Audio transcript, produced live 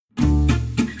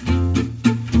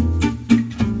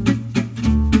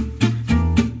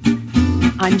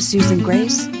I'm Susan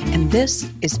Grace, and this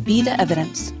is Be the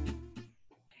Evidence.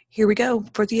 Here we go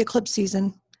for the eclipse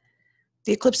season.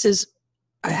 The eclipses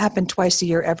happen twice a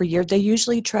year, every year. They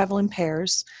usually travel in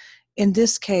pairs. In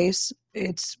this case,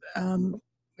 it's going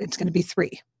to be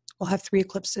 3. We'll have 3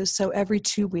 eclipses. So every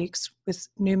 2 weeks, with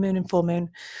new moon and full moon,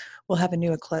 we'll have a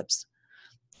new eclipse.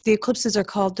 The eclipses are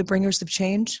called the bringers of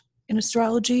change in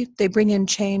astrology. They bring in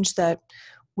change that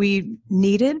we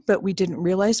needed, but we didn't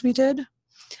realize we did.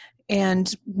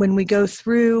 And when we go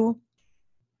through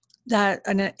that,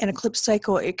 an eclipse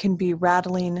cycle, it can be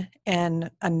rattling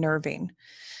and unnerving.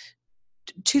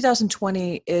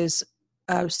 2020 is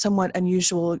a somewhat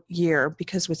unusual year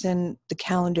because within the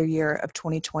calendar year of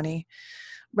 2020,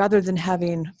 rather than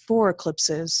having 4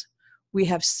 eclipses, we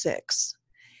have 6.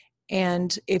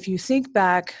 And if you think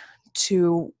back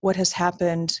to what has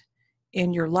happened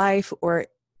in your life, or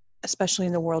especially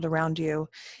in the world around you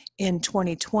in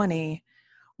 2020,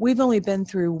 we've only been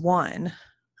through 1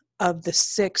 of the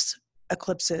 6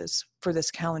 eclipses for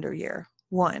this calendar year.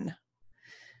 1.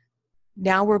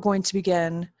 Now we're going to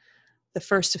begin the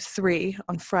first of 3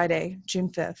 on Friday, June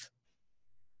 5th.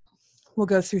 We'll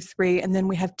go through 3, and then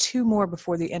we have 2 more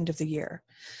before the end of the year.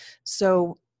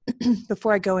 So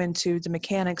before I go into the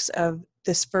mechanics of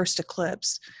this first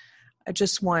eclipse, I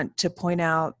just want to point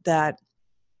out that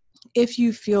if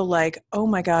you feel like, oh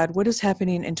my God, what is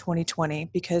happening in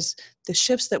 2020? Because the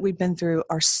shifts that we've been through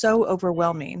are so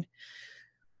overwhelming,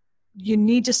 you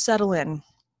need to settle in.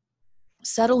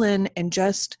 Settle in and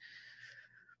just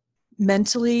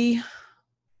mentally,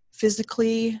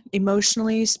 physically,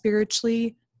 emotionally,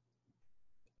 spiritually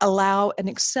allow and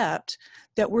accept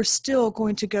that we're still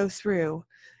going to go through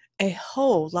a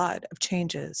whole lot of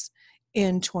changes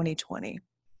in 2020.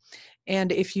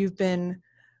 And if you've been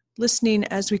listening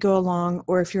as we go along,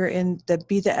 or if you're in the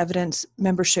Be the Evidence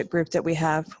membership group that we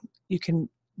have, you can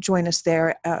join us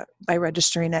there by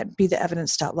registering at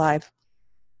betheevidence.live.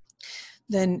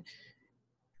 Then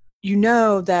you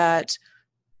know that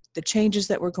the changes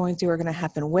that we're going through are going to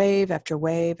happen wave after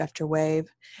wave after wave,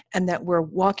 and that we're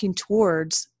walking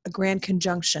towards a grand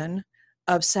conjunction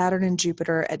of Saturn and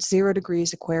Jupiter at 0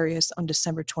 degrees Aquarius on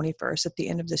December 21st at the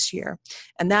end of this year.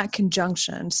 And that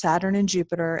conjunction, Saturn and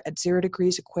Jupiter at 0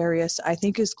 degrees Aquarius, I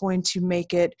think is going to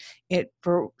make it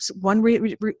for one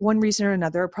reason or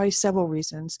another, or probably several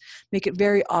reasons, make it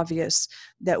very obvious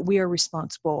that we are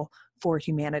responsible for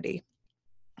humanity.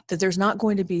 That there's not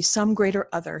going to be some greater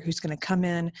other who's going to come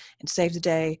in and save the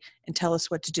day and tell us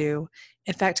what to do.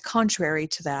 In fact, contrary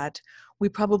to that, we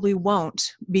probably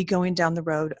won't be going down the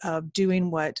road of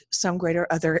doing what some greater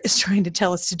other is trying to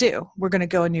tell us to do. We're going to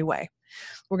go a new way.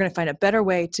 We're going to find a better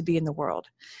way to be in the world.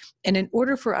 And in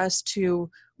order for us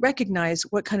to recognize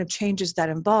what kind of changes that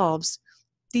involves,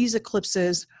 these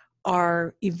eclipses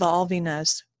are evolving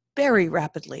us very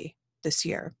rapidly this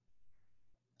year.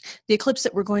 The eclipse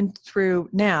that we're going through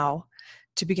now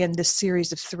to begin this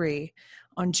series of 3,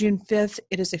 on June 5th,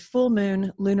 it is a full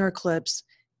moon lunar eclipse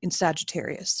in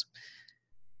Sagittarius.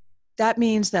 That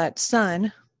means that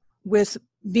Sun, with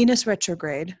Venus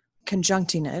retrograde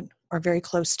conjuncting it, or very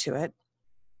close to it,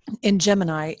 in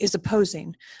Gemini, is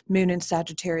opposing Moon in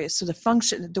Sagittarius. So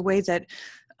the way that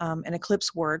an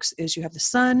eclipse works is you have the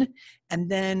Sun,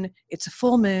 and then it's a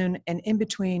full moon, and in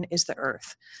between is the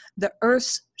Earth. The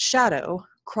Earth's shadow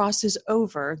crosses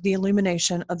over the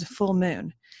illumination of the full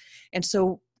moon. And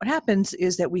so what happens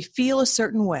is that we feel a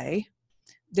certain way.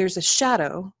 There's a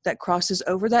shadow that crosses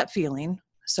over that feeling.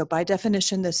 So by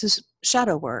definition, this is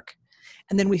shadow work.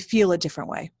 And then we feel a different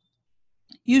way.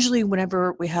 Usually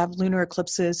whenever we have lunar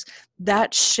eclipses,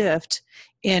 that shift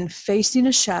in facing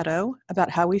a shadow about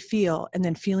how we feel and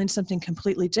then feeling something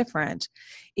completely different,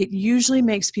 it usually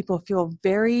makes people feel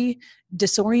very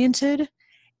disoriented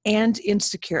and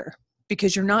insecure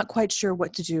because you're not quite sure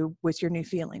what to do with your new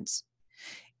feelings.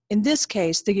 In this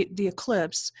case, the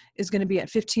eclipse is going to be at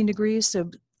 15 degrees, so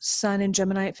Sun in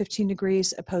Gemini at 15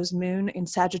 degrees, opposed Moon in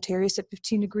Sagittarius at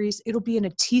 15 degrees. It'll be in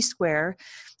a T-square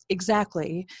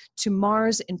exactly to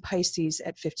Mars in Pisces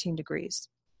at 15 degrees,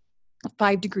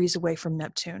 5 degrees away from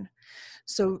Neptune.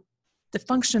 So the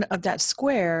function of that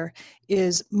square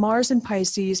is Mars in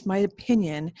Pisces, my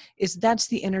opinion, is that's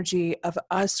the energy of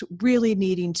us really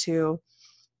needing to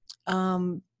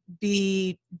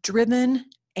be driven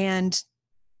and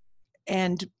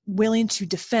willing to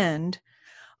defend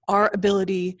our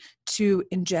ability to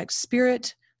inject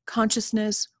spirit,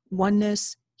 consciousness,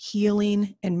 oneness,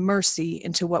 healing, and mercy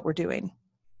into what we're doing.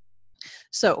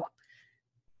 So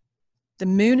the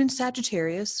moon in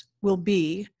Sagittarius will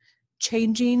be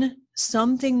changing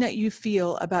something that you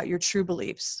feel about your true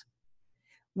beliefs,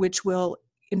 which will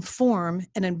inform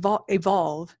and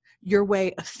evolve your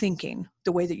way of thinking,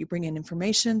 the way that you bring in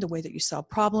information, the way that you solve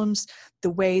problems, the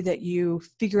way that you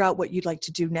figure out what you'd like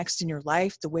to do next in your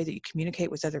life, the way that you communicate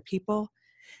with other people.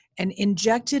 And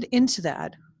injected into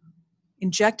that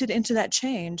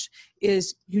change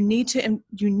is you need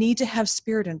to have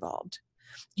spirit involved.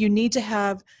 You need to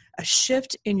have a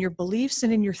shift in your beliefs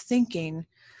and in your thinking,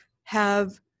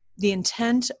 have the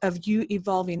intent of you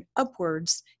evolving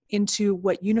upwards into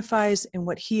what unifies and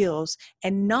what heals,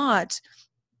 and not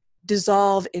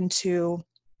dissolve into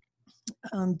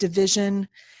division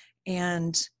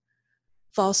and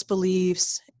false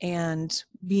beliefs and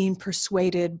being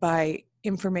persuaded by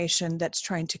information that's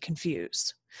trying to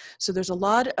confuse. So there's a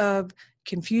lot of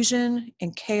confusion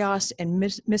and chaos and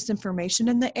misinformation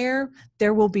in the air.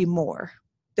 There will be more.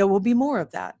 There will be more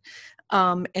of that.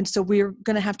 And so we're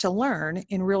going to have to learn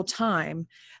in real time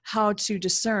how to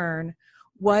discern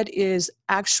what is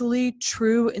actually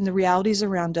true in the realities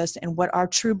around us and what our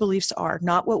true beliefs are,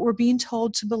 not what we're being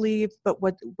told to believe, but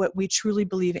what we truly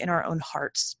believe in our own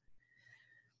hearts.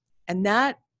 And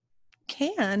that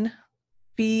can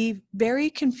be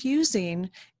very confusing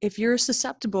if you're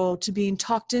susceptible to being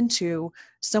talked into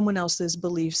someone else's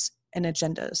beliefs and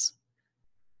agendas.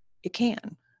 It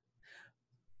can,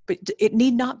 but it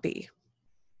need not be.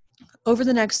 Over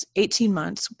the next 18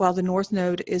 months, while the North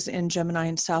Node is in Gemini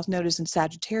and South Node is in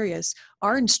Sagittarius,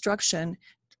 our instruction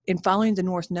in following the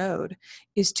North Node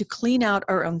is to clean out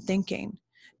our own thinking,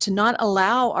 to not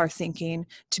allow our thinking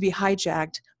to be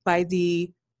hijacked by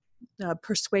the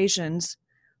persuasions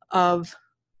of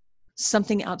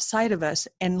something outside of us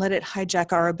and let it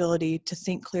hijack our ability to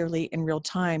think clearly in real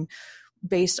time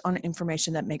based on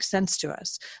information that makes sense to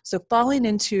us. So falling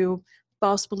into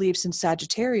false beliefs in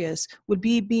Sagittarius would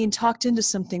be being talked into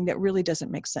something that really doesn't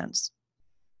make sense.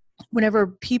 Whenever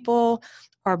people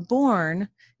are born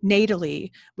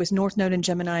natally with North Node in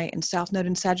Gemini and South Node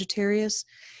in Sagittarius,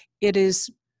 it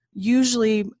is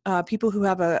usually people who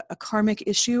have a karmic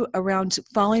issue around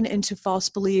falling into false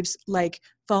beliefs, like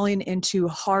falling into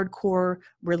hardcore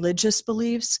religious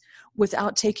beliefs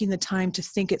without taking the time to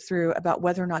think it through about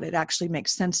whether or not it actually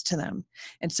makes sense to them.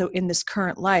 And so in this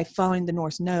current life, following the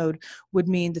North Node would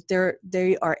mean that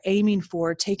they are aiming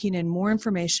for taking in more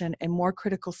information and more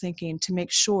critical thinking to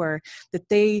make sure that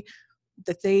they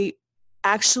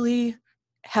actually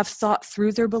have thought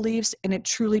through their beliefs and it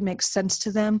truly makes sense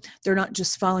to them. They're not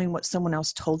just following what someone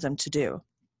else told them to do.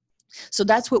 So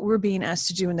that's what we're being asked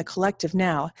to do in the collective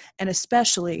now, and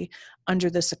especially under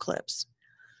this eclipse.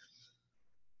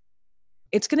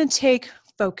 It's going to take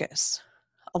focus,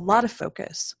 a lot of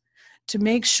focus, to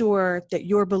make sure that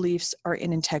your beliefs are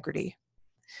in integrity,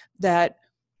 that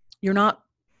you're not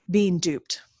being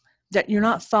duped, that you're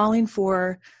not falling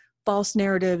for false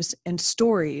narratives and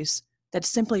stories that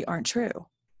simply aren't true.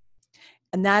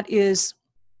 And that is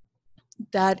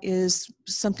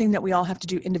something that we all have to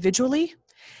do individually.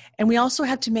 And we also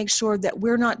have to make sure that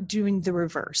we're not doing the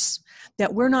reverse,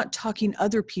 that we're not talking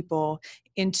other people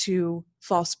into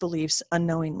false beliefs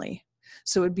unknowingly.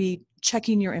 So it would be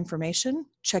checking your information,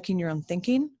 checking your own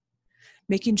thinking,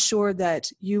 making sure that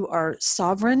you are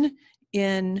sovereign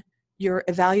in your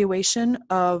evaluation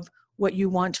of what you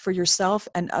want for yourself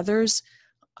and others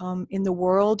in the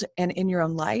world and in your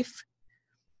own life.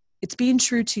 It's being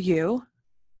true to you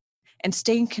and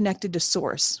staying connected to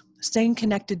source, staying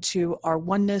connected to our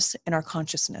oneness and our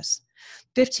consciousness.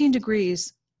 15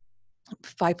 degrees,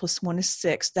 5 + 1 is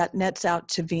 6, that nets out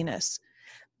to Venus.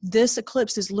 This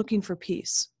eclipse is looking for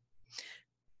peace.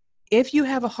 If you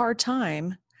have a hard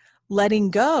time letting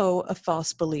go of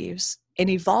false beliefs and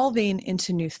evolving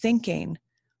into new thinking,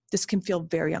 this can feel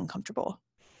very uncomfortable.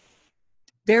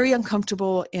 Very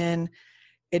uncomfortable in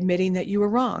admitting that you were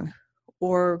wrong,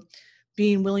 or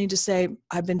being willing to say,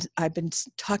 I've been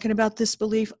talking about this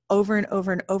belief over and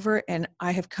over and over, and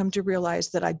I have come to realize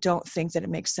that I don't think that it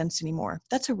makes sense anymore.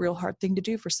 That's a real hard thing to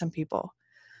do for some people.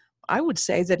 I would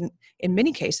say that in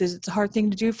many cases, it's a hard thing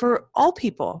to do for all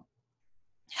people,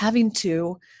 having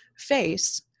to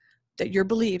face that your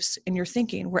beliefs and your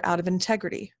thinking were out of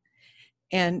integrity.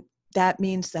 And that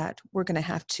means that we're going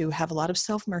to have a lot of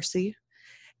self-mercy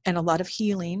and a lot of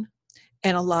healing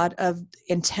and a lot of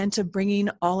intent of bringing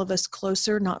all of us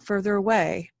closer, not further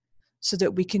away, so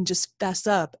that we can just fess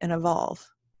up and evolve.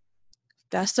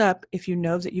 Fess up if you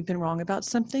know that you've been wrong about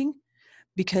something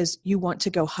because you want to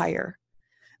go higher.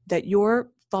 That your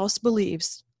false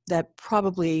beliefs that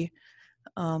probably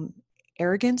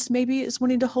arrogance maybe is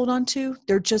wanting to hold on to,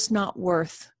 they're not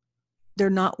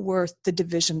worth the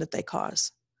division that they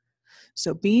cause.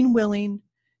 So being willing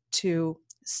to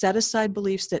set aside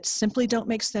beliefs that simply don't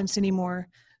make sense anymore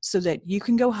so that you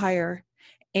can go higher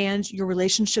and your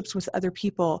relationships with other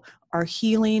people are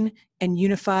healing and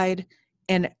unified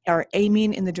and are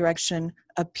aiming in the direction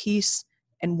of peace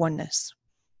and oneness.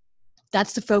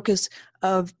 That's the focus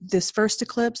of this first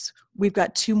eclipse. We've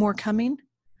got 2 more coming.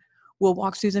 We'll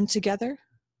walk through them together.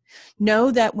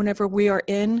 Know that whenever we are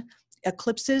in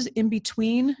eclipses in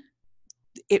between,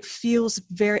 it feels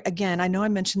very, again, I know I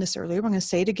mentioned this earlier, but I'm going to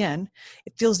say it again.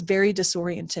 It feels very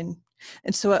disorienting.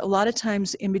 And so a lot of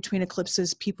times in between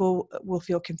eclipses, people will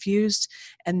feel confused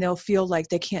and they'll feel like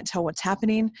they can't tell what's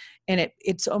happening. And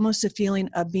it's almost a feeling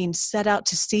of being set out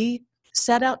to sea,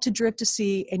 set out to drift to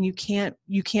sea, and you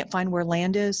can't find where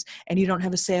land is, and you don't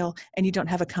have a sail, and you don't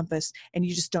have a compass, and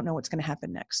you just don't know what's going to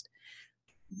happen next.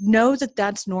 Know that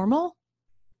that's normal.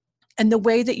 And the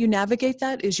way that you navigate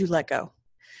that is you let go.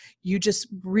 You just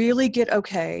really get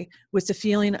okay with the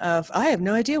feeling of, I have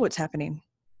no idea what's happening.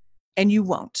 And you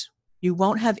won't. You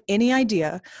won't have any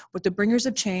idea what the bringers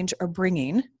of change are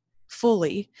bringing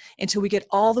fully until we get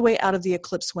all the way out of the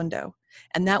eclipse window.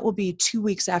 And that will be 2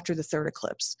 weeks after the third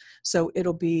eclipse. So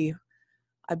it'll be,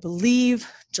 I believe,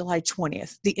 July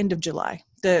 20th, the end of July.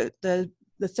 The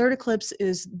third eclipse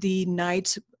is the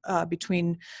night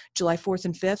between July 4th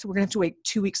and 5th. We're going to have to wait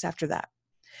 2 weeks after that.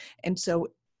 And so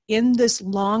in this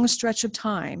long stretch of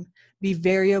time, be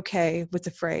very okay with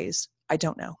the phrase, I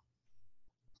don't know.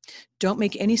 Don't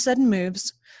make any sudden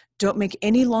moves. Don't make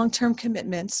any long-term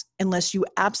commitments unless you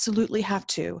absolutely have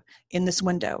to in this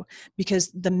window.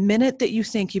 Because the minute that you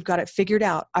think you've got it figured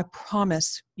out, I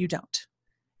promise you don't.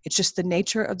 It's just the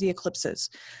nature of the eclipses.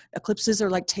 Eclipses are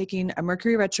like taking a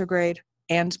Mercury retrograde,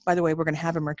 and by the way, we're going to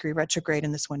have a Mercury retrograde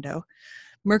in this window.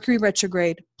 Mercury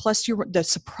retrograde plus the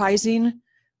surprising,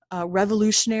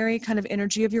 revolutionary kind of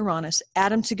energy of Uranus,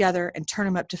 add them together and turn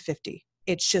them up to 50.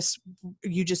 It's just,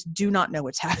 you just do not know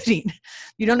what's happening.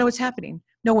 You don't know what's happening.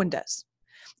 No one does.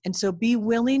 And so be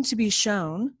willing to be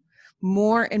shown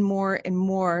more and more and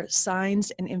more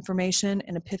signs and information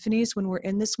and epiphanies when we're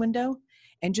in this window,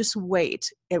 and just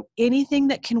wait. Anything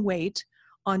that can wait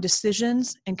on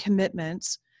decisions and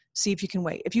commitments, see if you can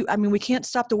wait. We can't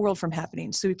stop the world from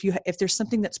happening. So if there's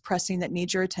something that's pressing that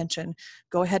needs your attention,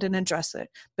 go ahead and address it.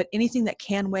 But anything that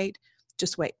can wait,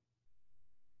 just wait.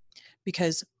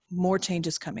 Because more change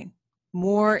is coming.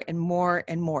 More and more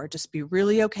and more. Just be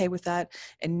really okay with that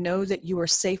and know that you are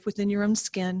safe within your own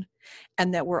skin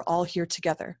and that we're all here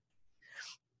together.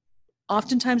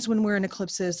 Oftentimes when we're in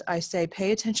eclipses, I say,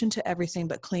 pay attention to everything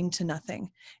but cling to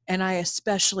nothing. And I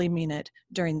especially mean it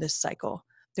during this cycle.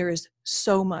 There is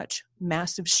so much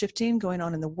massive shifting going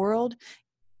on in the world,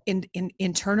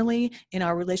 internally, in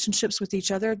our relationships with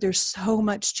each other. There's so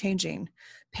much changing.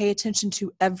 Pay attention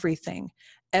to everything.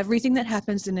 Everything that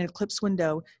happens in an eclipse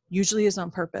window usually is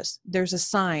on purpose. There's a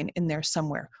sign in there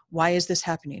somewhere. Why is this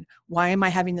happening? Why am I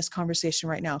having this conversation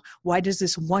right now? Why does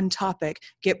this one topic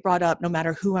get brought up no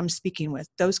matter who I'm speaking with?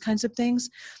 Those kinds of things.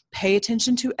 Pay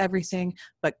attention to everything,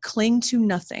 but cling to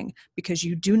nothing, because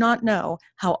you do not know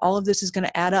how all of this is going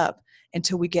to add up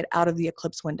until we get out of the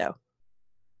eclipse window.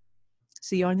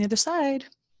 See you on the other side.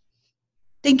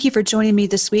 Thank you for joining me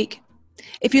this week.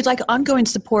 If you'd like ongoing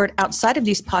support outside of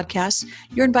these podcasts,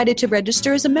 you're invited to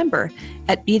register as a member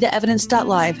at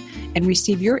betheevidence.live and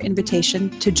receive your invitation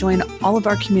to join all of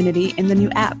our community in the new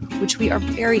app, which we are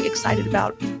very excited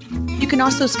about. You can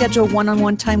also schedule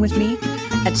one-on-one time with me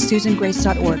at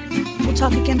susangrace.org. We'll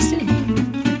talk again soon.